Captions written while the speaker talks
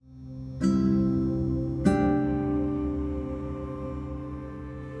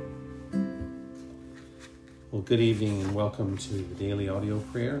Well, good evening and welcome to the Daily Audio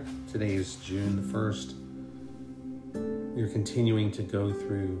Prayer. Today is June the 1st. We are continuing to go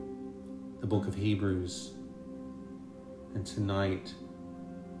through the book of Hebrews. And tonight,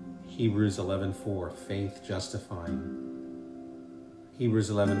 Hebrews 11:4, faith justifying. Hebrews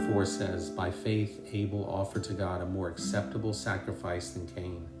 11:4 says, "By faith Abel offered to God a more acceptable sacrifice than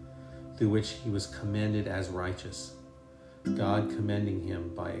Cain, through which he was commended as righteous, God commending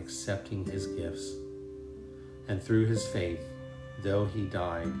him by accepting his gifts. And through his faith, though he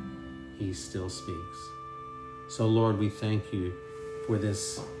died, he still speaks." So Lord, we thank you for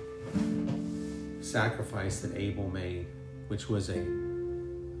this sacrifice that Abel made, which was a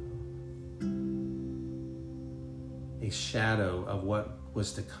shadow of what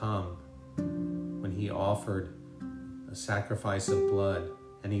was to come when he offered a sacrifice of blood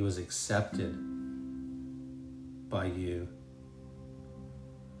and he was accepted by you.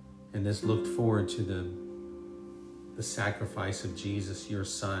 And this looked forward to the sacrifice of Jesus, your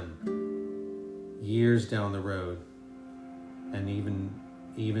son, years down the road. And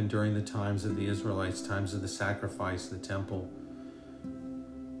even during the times of the Israelites, times of the sacrifice, the temple,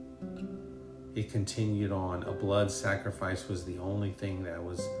 it continued on. A blood sacrifice was the only thing that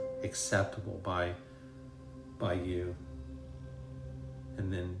was acceptable by you.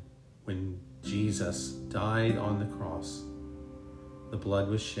 And then when Jesus died on the cross, the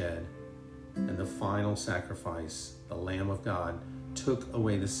blood was shed, and the final sacrifice, the Lamb of God, took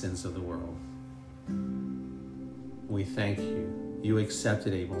away the sins of the world. We thank you. You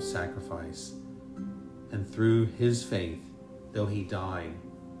accepted Abel's sacrifice, and through his faith, though he died,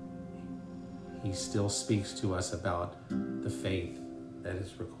 he still speaks to us about the faith that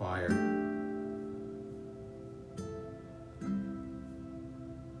is required.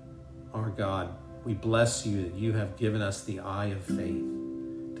 Our God, we bless you that you have given us the eye of faith,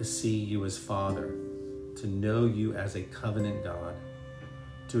 to see you as Father, to know you as a covenant God,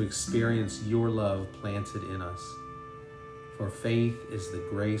 to experience your love planted in us. For faith is the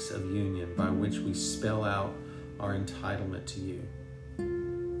grace of union by which we spell out our entitlement to you.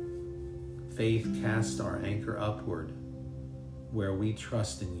 Faith casts our anchor upward, where we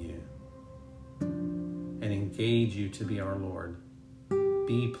trust in you and engage you to be our Lord.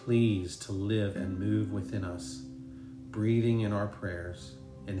 Be pleased to live and move within us, breathing in our prayers,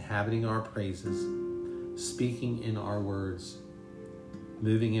 inhabiting our praises, speaking in our words,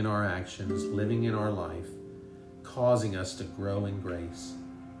 moving in our actions, living in our life, causing us to grow in grace.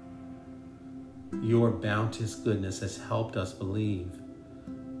 Your bounteous goodness has helped us believe,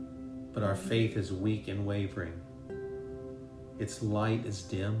 but our faith is weak and wavering. Its light is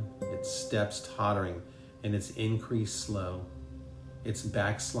dim, its steps tottering, and its increase slow. Its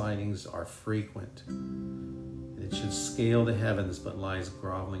backslidings are frequent. It should scale the heavens, but lies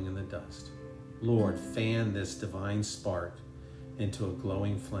groveling in the dust. Lord, fan this divine spark into a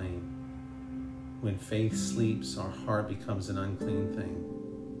glowing flame. When faith sleeps, our heart becomes an unclean thing,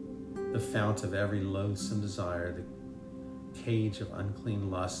 the fount of every loathsome desire, the cage of unclean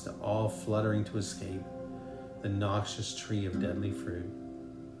lust, all fluttering to escape, the noxious tree of deadly fruit,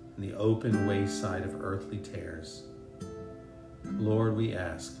 and the open wayside of earthly tares. Lord, we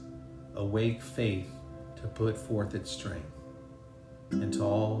ask, awake faith to put forth its strength, until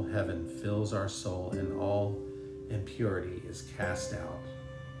all heaven fills our soul and all impurity is cast out.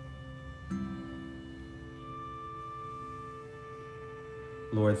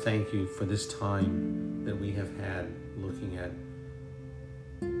 Lord, thank you for this time that we have had looking at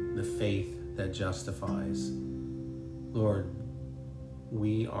the faith that justifies. Lord,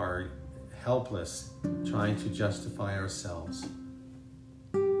 we are helpless trying to justify ourselves.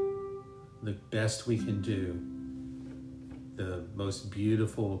 The best we can do, the most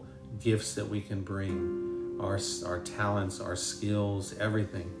beautiful gifts that we can bring, our talents, our skills,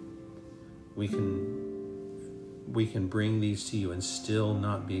 everything, we can bring these to you and still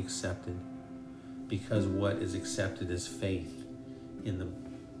not be accepted, because what is accepted is faith in the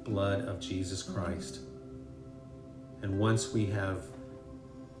blood of Jesus Christ. And once we have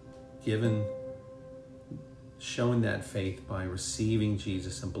shown that faith by receiving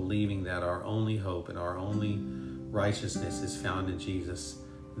Jesus and believing that our only hope and our only righteousness is found in Jesus,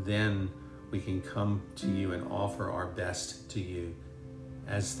 then we can come to you and offer our best to you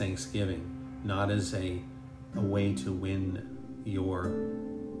as thanksgiving, not as a way to win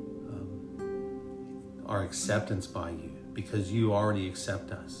our acceptance by you, because you already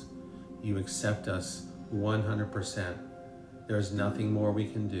accept us. You accept us 100%. There's nothing more we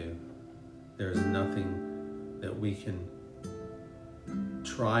can do. There's nothing that we can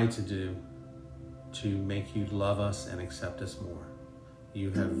try to do to make you love us and accept us more. You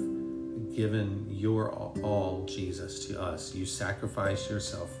have given your all, Jesus, to us. You sacrificed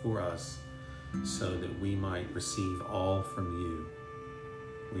yourself for us so that we might receive all from you.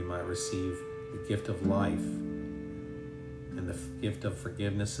 We might receive the gift of life and the gift of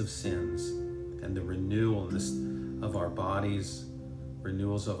forgiveness of sins and the renewal of our bodies,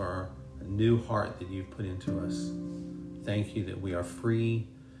 renewals of our new heart that you've put into us. Thank you that we are free,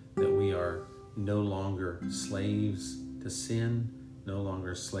 that we are no longer slaves to sin, no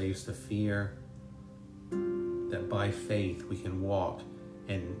longer slaves to fear, that by faith we can walk,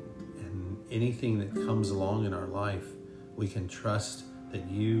 and anything that comes along in our life, we can trust that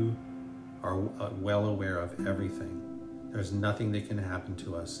you are well aware of everything. There's nothing that can happen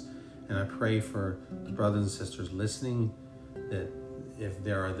to us. And I pray for the brothers and sisters listening, that if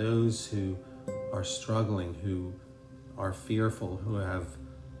there are those who are struggling, who are fearful, who have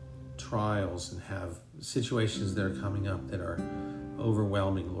trials and have situations that are coming up that are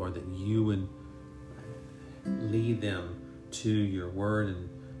overwhelming, Lord, that you would lead them to your word and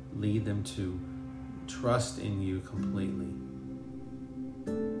lead them to trust in you completely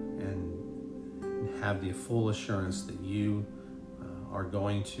and have the full assurance that you are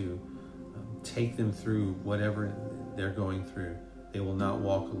going to take them through whatever they're going through. They will not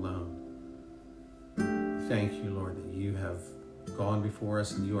walk alone. Thank you, Lord, that you have gone before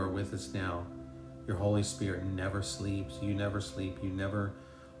us and you are with us now. Your Holy Spirit never sleeps. You never sleep. You never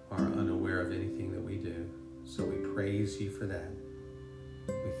are unaware of anything that we do. So we praise you for that.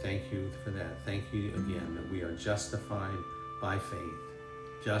 We thank you for that. Thank you again that we are justified by faith,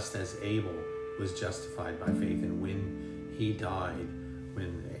 just as Abel was justified by faith. And when he died,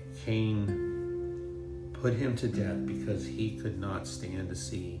 when Cain put him to death because he could not stand to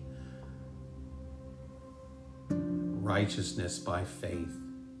see righteousness by faith,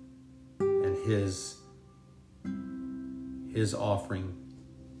 and his offering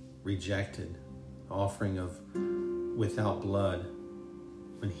rejected, offering of without blood,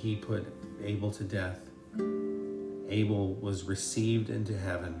 when he put Abel to death, Abel was received into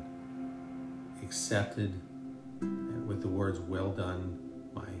heaven, accepted with the words, "Well done,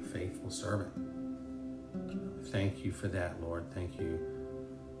 my faithful servant." Thank you for that, Lord. Thank you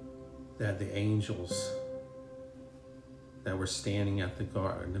that the angels that were standing at the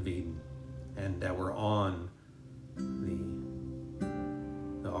Garden of Eden and that were on the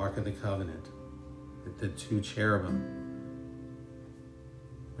Ark of the Covenant, the two cherubim,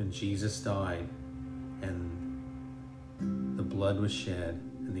 when Jesus died and the blood was shed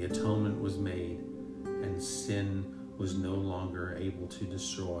and the atonement was made and sin was no longer able to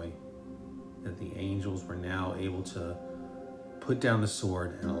destroy, that the angels were now able to put down the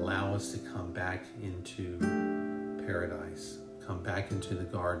sword and allow us to come back into paradise, come back into the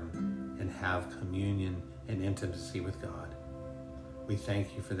garden and have communion and intimacy with God. We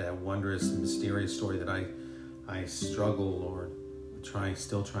thank you for that wondrous and mysterious story that I struggle, Lord,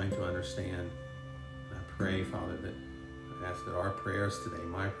 still trying to understand. And I pray, Father, that I ask that our prayers today,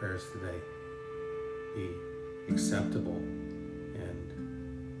 my prayers today, be acceptable and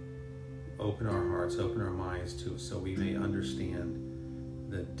open our hearts, open our minds to, so we may understand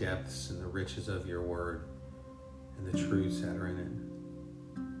the depths and the riches of your word and the truths that are in it.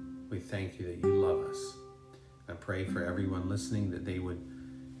 We thank you that you love us. I pray for everyone listening that they would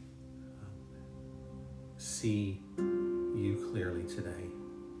see you clearly today,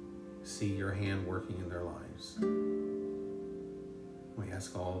 see your hand working in their lives. We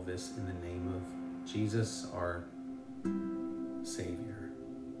ask all of this in the name of Jesus, our Savior.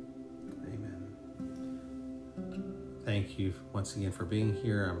 Amen. Thank you once again for being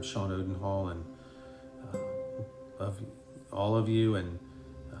here. I'm Sean Odenhall, and love all of you, and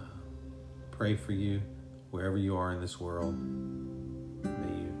pray for you wherever you are in this world.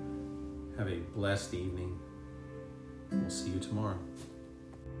 May you have a blessed evening. We'll see you tomorrow.